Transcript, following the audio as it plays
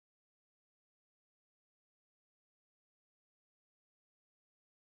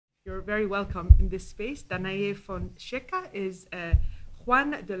You're very welcome in this space. Danae Fonseca is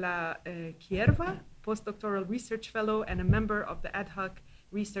Juan de la Quierva, postdoctoral research fellow and a member of the ad hoc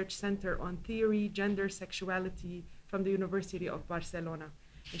research center on theory, gender, sexuality from the University of Barcelona.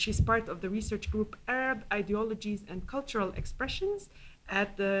 And she's part of the research group Arab Ideologies and Cultural Expressions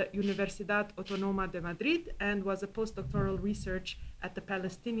at the Universidad Autónoma de Madrid and was a postdoctoral research at the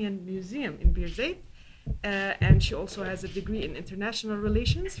Palestinian Museum in Birzeit. And she also has a degree in international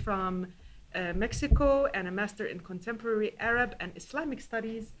relations from Mexico and a master in contemporary Arab and Islamic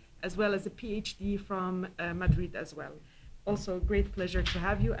studies, as well as a PhD from Madrid as well. Also, great pleasure to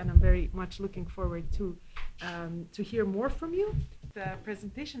have you, and I'm very much looking forward to hear more from you. The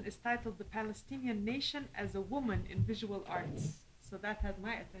presentation is titled "The Palestinian Nation as a Woman in Visual Arts." So that had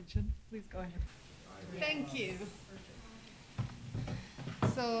my attention. Please go ahead. Thank you.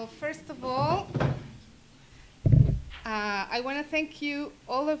 So first of all, I want to thank you,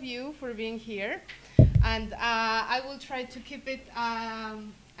 all of you, for being here. And I will try to keep it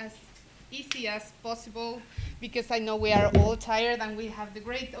as easy as possible, because I know we are all tired and we have the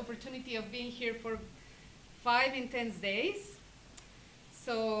great opportunity of being here for 5 intense days.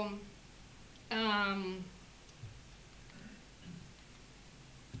 So I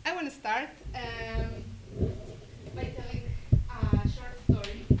want to start by telling a short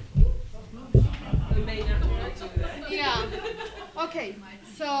story. We may not want to do that. Yeah. Okay.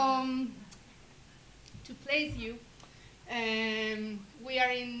 So to place you, we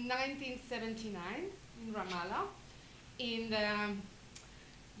are in 1979 in Ramallah, in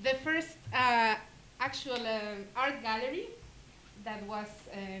the first actual art gallery that was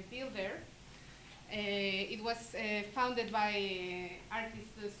built there. It was founded by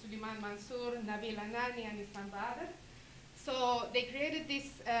artists Suleiman Mansour, Nabil Anani, and Islam Bader. So they created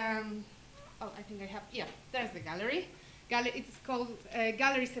this, oh, I think I have, yeah, there's the gallery. It's called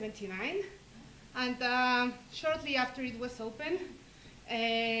Gallery 79. And shortly after it was opened,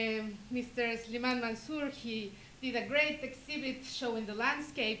 Mr. Suleiman Mansour, he did a great exhibit showing the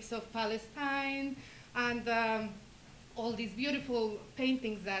landscapes of Palestine and all these beautiful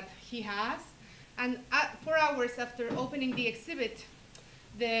paintings that he has. And 4 hours after opening the exhibit,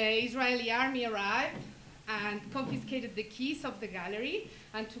 the Israeli army arrived and confiscated the keys of the gallery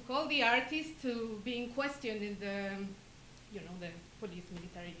and took all the artists to being questioned in the, the police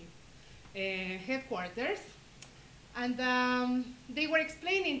military headquarters. And they were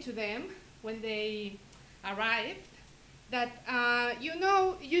explaining to them when they arrived that,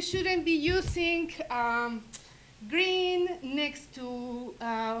 you shouldn't be using green next to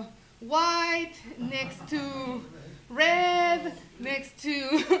white, next to red, next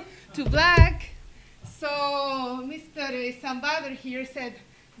to black. So Mr. Sambader here said,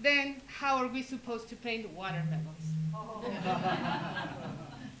 then how are we supposed to paint watermelons?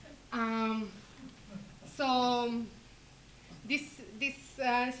 So this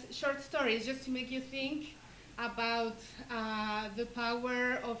short story is just to make you think about the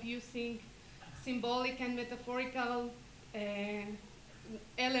power of using symbolic and metaphorical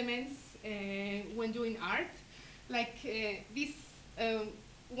elements when doing art. Like this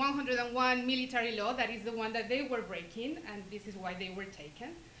 101 military law, that is the one that they were breaking, and this is why they were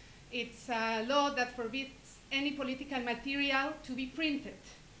taken. It's a law that forbids any political material to be printed.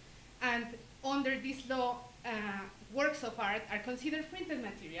 And under this law, works of art are considered printed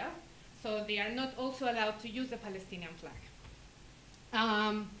material, so they are not also allowed to use the Palestinian flag.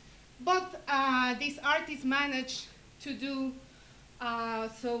 But these artists managed to do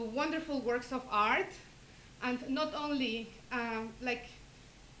so wonderful works of art, and not only, like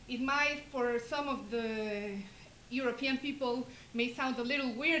it might, for some of the European people, may sound a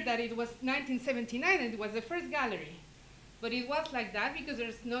little weird that it was 1979 and it was the first gallery. But it was like that because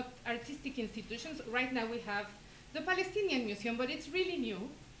there's not artistic institutions. Right now we have the Palestinian Museum, but it's really new.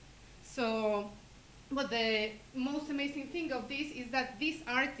 So, but the most amazing thing of this is that these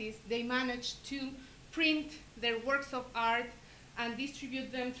artists, they managed to print their works of art and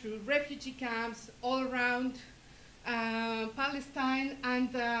distribute them through refugee camps all around Palestine,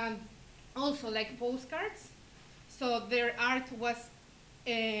 and also like postcards. So their art was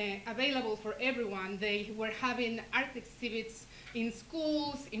available for everyone. They were having art exhibits in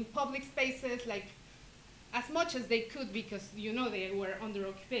schools, in public spaces, like as much as they could, because they were under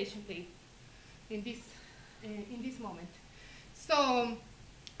occupation in this moment. So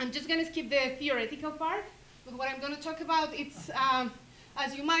I'm just going to skip the theoretical part, but what I'm going to talk about, it's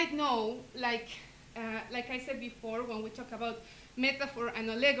as you might know, like I said before, when we talk about metaphor and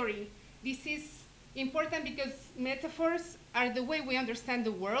allegory, this is important because metaphors are the way we understand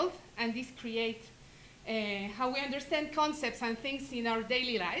the world, and this creates how we understand concepts and things in our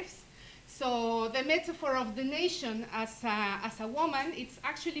daily lives. So the metaphor of the nation as a woman, it's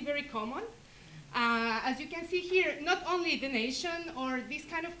actually very common. As you can see here, not only the nation or these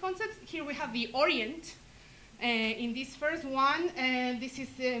kind of concepts, here we have the Orient. In this first one, this is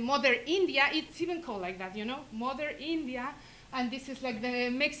Mother India. It's even called like that, you know, Mother India. And this is like the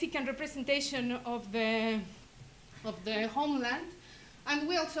Mexican representation of the homeland. And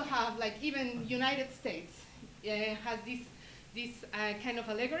we also have like even United States has this kind of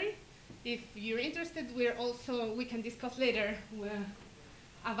allegory. If you're interested, we can discuss later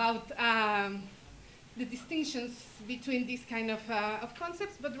about the distinctions between these kind of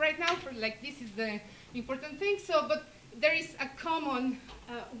concepts. But right now, this is the important thing. So, but there is a common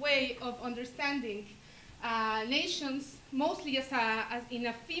way of understanding nations, mostly as in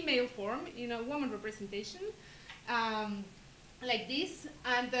a female form, in a woman representation, like this.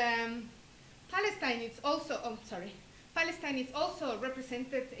 And Palestine is also, Palestine is also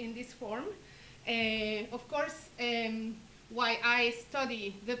represented in this form. Of course, why I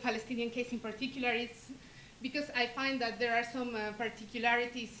study the Palestinian case in particular is because I find that there are some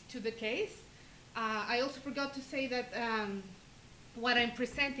particularities to the case. I also forgot to say that what I'm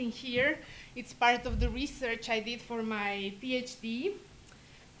presenting here, it's part of the research I did for my PhD,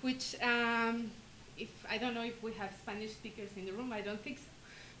 which, I don't know if we have Spanish speakers in the room, I don't think so,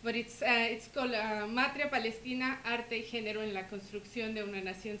 but it's called Matria Palestina, Arte y Género en la Construcción de una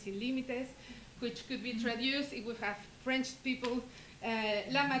Nación Sin Límites, which could be traduced, if we have French people,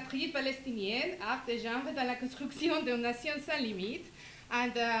 La Matrie Palestinienne, Arte et Genre dans la Construction de una Nation Sans Limite,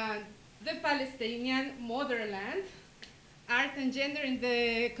 and the Palestinian Motherland, Art and Gender in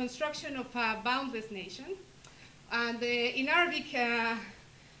the Construction of a Boundless Nation. And in Arabic,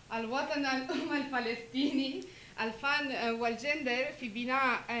 Al-Watan al-Palestini, Al-Fan wal-Gender, fi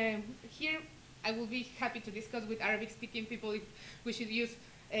bina. Here, I will be happy to discuss with Arabic-speaking people if we should use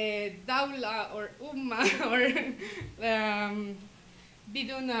Dawla or Umma or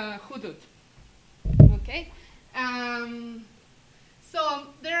Bidun Hudud. Okay? So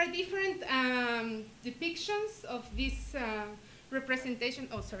there are different depictions of this representation.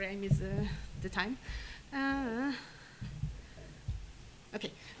 Oh, sorry, I missed the time.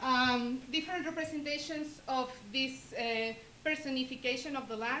 Okay, different representations of this personification of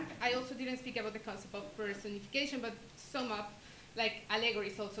the land. I also didn't speak about the concept of personification, but sum up, like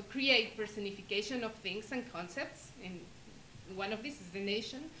allegories also create personification of things and concepts. And one of these is the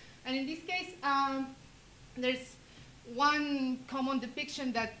nation. And in this case, there's one common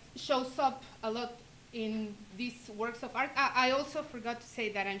depiction that shows up a lot in these works of art. I also forgot to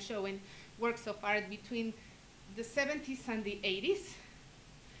say that I'm showing works of art between the 70s and the 80s.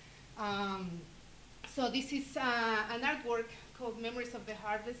 So this is an artwork called Memories of the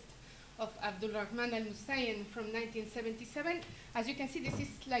Harvest of Abdulrahman al-Hussein from 1977. As you can see, this is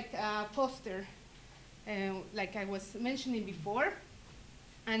like a poster, like I was mentioning before.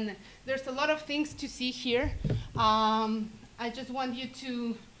 And there's a lot of things to see here. I just want you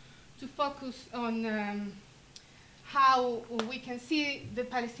to focus on how we can see the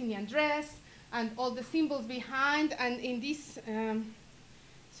Palestinian dress and all the symbols behind. And in this,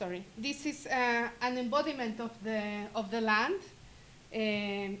 this is an embodiment of the land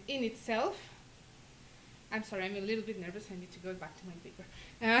in itself. I'm sorry, I'm a little bit nervous. I need to go back to my paper.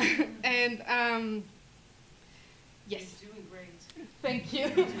 And yes. You're doing great. Thank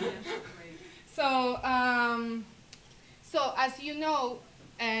you. So, so as you know,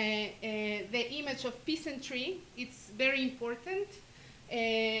 the image of peasantry, it's very important,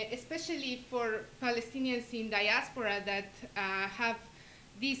 especially for Palestinians in diaspora that have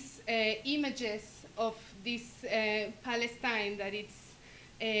these images of this Palestine that it's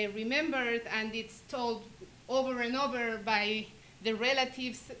remembered and it's told over and over by the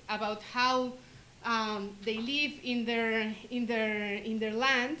relatives about how they live in their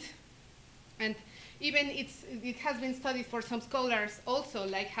land. And even it has been studied for some scholars also,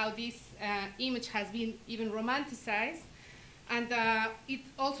 like how this image has been even romanticized. And it's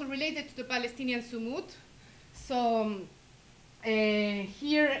also related to the Palestinian Sumud. So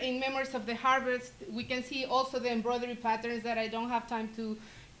here in Memories of the Harvest, we can see also the embroidery patterns that I don't have time to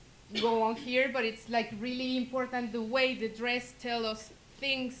go on here, but it's like really important the way the dress tells us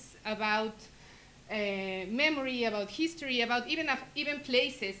things about memory, about history, about even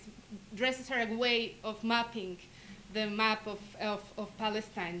places. Dresses are a way of mapping the map of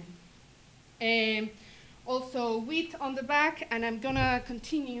Palestine. Also wheat on the back, and I'm gonna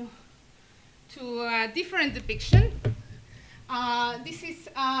continue to a different depiction. This is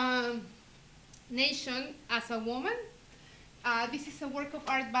nation as a woman. This is a work of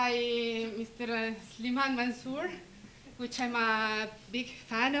art by Mr. Sliman Mansour, which I'm a big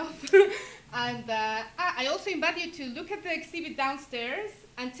fan of. And I also invite you to look at the exhibit downstairs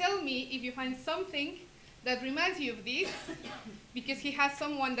and tell me if you find something that reminds you of this, because he has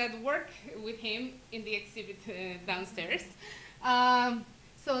someone that worked with him in the exhibit downstairs.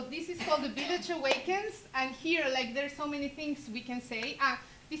 So this is called The Village Awakens, and here, like, there's so many things we can say.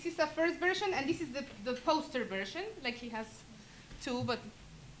 This is a first version, and this is the poster version. Like, he has two, but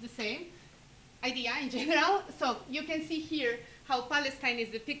the same idea in general. So you can see here how Palestine is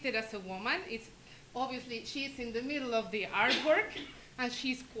depicted as a woman. It's obviously, she's in the middle of the artwork, and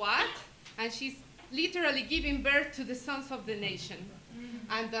she's squat, and she's literally giving birth to the sons of the nation.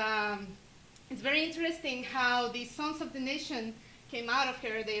 And it's very interesting how the sons of the nation came out of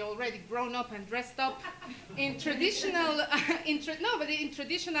her. They already grown up and dressed up in traditional, in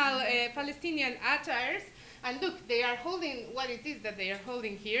traditional Palestinian attires. And look, they are holding, what is this that they are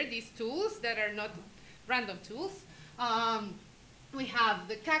holding here? These tools that are not random tools. We have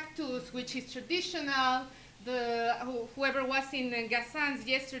the cactus, which is traditional. Whoever was in Ghassan's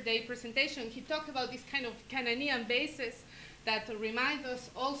yesterday presentation, he talked about this kind of Canaan basis that remind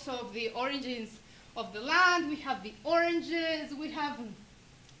us also of the origins of the land. We have the oranges, we have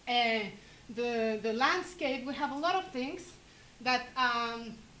the landscape, we have a lot of things that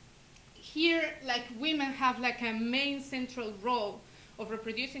here, like, women have like a main central role of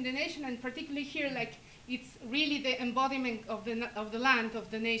reproducing the nation, and particularly here, like, it's really the embodiment of the land, of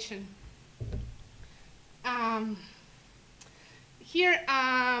the nation. Here,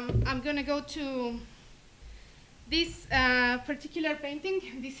 I'm gonna go to this particular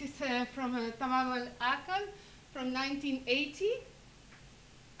painting. This is from Tamam al-Akal from 1980.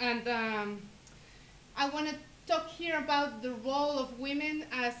 And I want to talk here about the role of women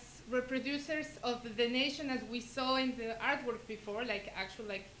as reproducers of the nation, as we saw in the artwork before, like actual,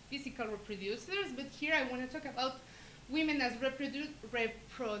 like, physical reproducers. But here I want to talk about women as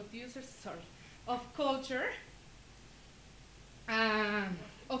reproducers, sorry, of culture.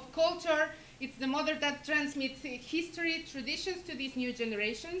 It's the mother that transmits history, traditions to these new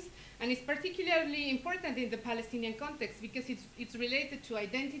generations, and it's particularly important in the Palestinian context because it's related to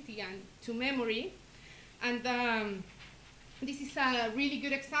identity and to memory. And this is a really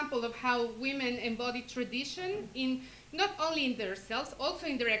good example of how women embody tradition in not only in themselves, also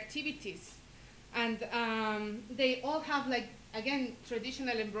in their activities. And they all have, like, again,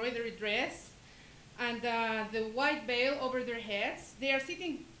 traditional embroidery dress and the white veil over their heads. They are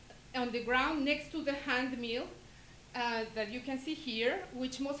sitting on the ground next to the hand mill that you can see here,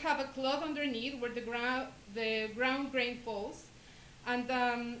 which must have a cloth underneath where the ground grain falls. And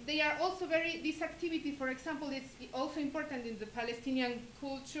they are also this activity, for example, is also important in the Palestinian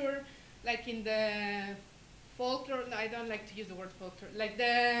culture, like in the folklore. I don't like to use the word folklore, like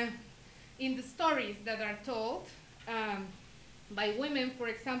in the stories that are told by women. For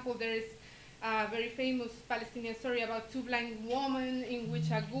example, there is a very famous Palestinian story about two blind women in which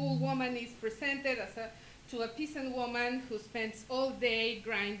a ghoul woman is presented as to a peasant woman who spends all day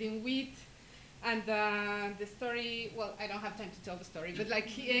grinding wheat. And the story, well, I don't have time to tell the story, but like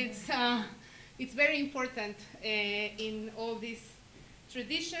it's very important in all these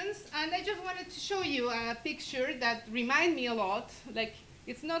traditions. And I just wanted to show you a picture that reminds me a lot. Like,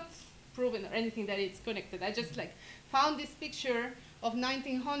 it's not proven or anything that it's connected. I just like found this picture of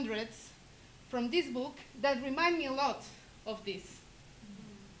 1900s from this book that remind me a lot of this.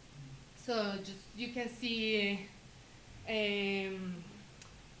 So just you can see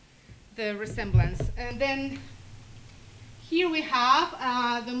the resemblance. And then here we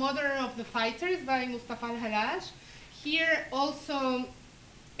have The Mother of the Fighters by Mustafa al-Hallaj. Here also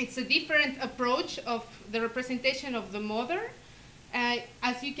it's a different approach of the representation of the mother.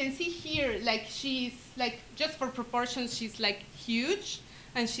 As you can see here, like she's like, just for proportions, she's like huge,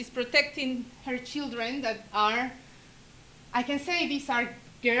 and she's protecting her children that are, I can say these are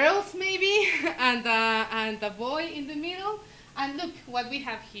girls maybe, and a boy in the middle. And look what we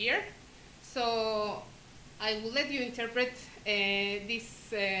have here. So I will let you interpret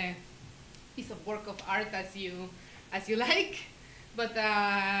this piece of work of art as you like. But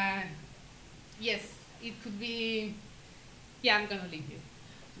yes, it could be, yeah, I'm gonna leave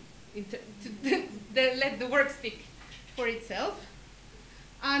you. Let the work speak for itself.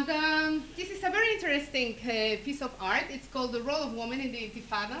 And this is a very interesting piece of art. It's called The Role of Woman in the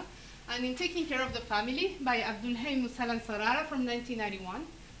Intifada and in Taking Care of the Family by Abdulhaim Musalan Sarara from 1991.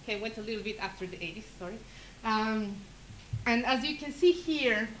 Okay, went a little bit after the 80s, sorry. And as you can see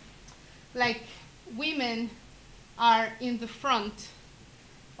here, like women are in the front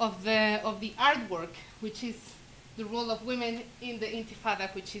of the artwork, which is the role of women in the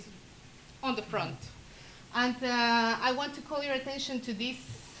Intifada, which is on the front. And I want to call your attention to these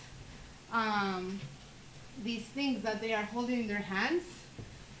things that they are holding in their hands.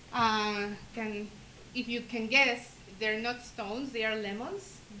 If you can guess, they're not stones, they are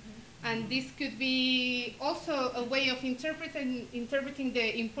lemons. And this could be also a way of interpreting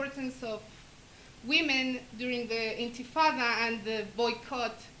the importance of women during the Intifada and the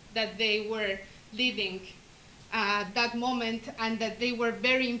boycott that they were leading at that moment, and that they were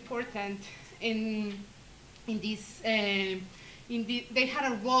very important in this. They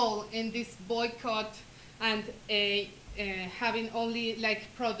had a role in this boycott and having only like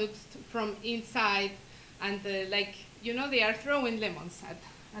products from inside, and like, you know, they are throwing lemons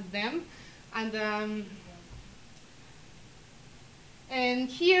at them, and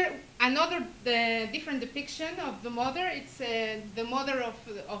here another different depiction of the mother. It's the mother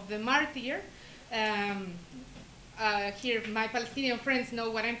of the martyr. Here, my Palestinian friends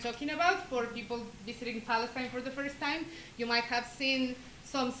know what I'm talking about. For people visiting Palestine for the first time, you might have seen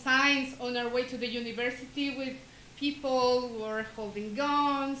some signs on our way to the university with people who are holding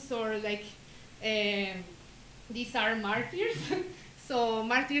guns, or like, these are martyrs. So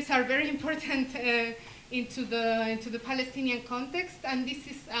martyrs are very important into the Palestinian context, and this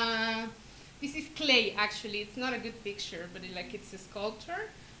is clay. Actually, it's not a good picture, but it's a sculpture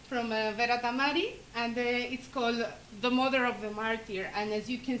from Vera Tamari, and it's called The Mother of the Martyr. And as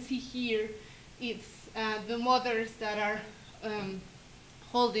you can see here, it's the mothers that are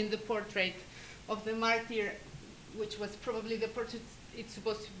holding the portrait of the martyr, which was probably the portrait it's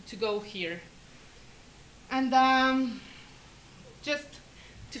supposed to go here. And just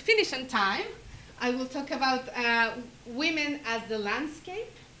to finish on time, I will talk about women as the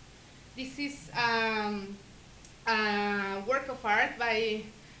landscape. This is a work of art by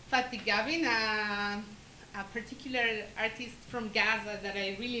Fatih Gavin, a particular artist from Gaza that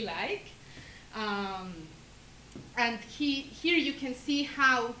I really like. And here you can see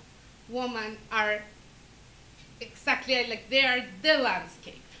how women are exactly like they are the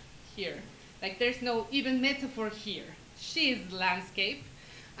landscape here. Like there's no even metaphor here. She is the landscape.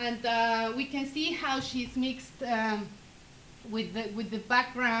 And we can see how she's mixed with the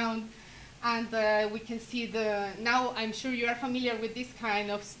background. And we can see now I'm sure you are familiar with this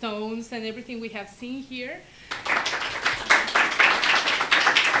kind of stones and everything we have seen here.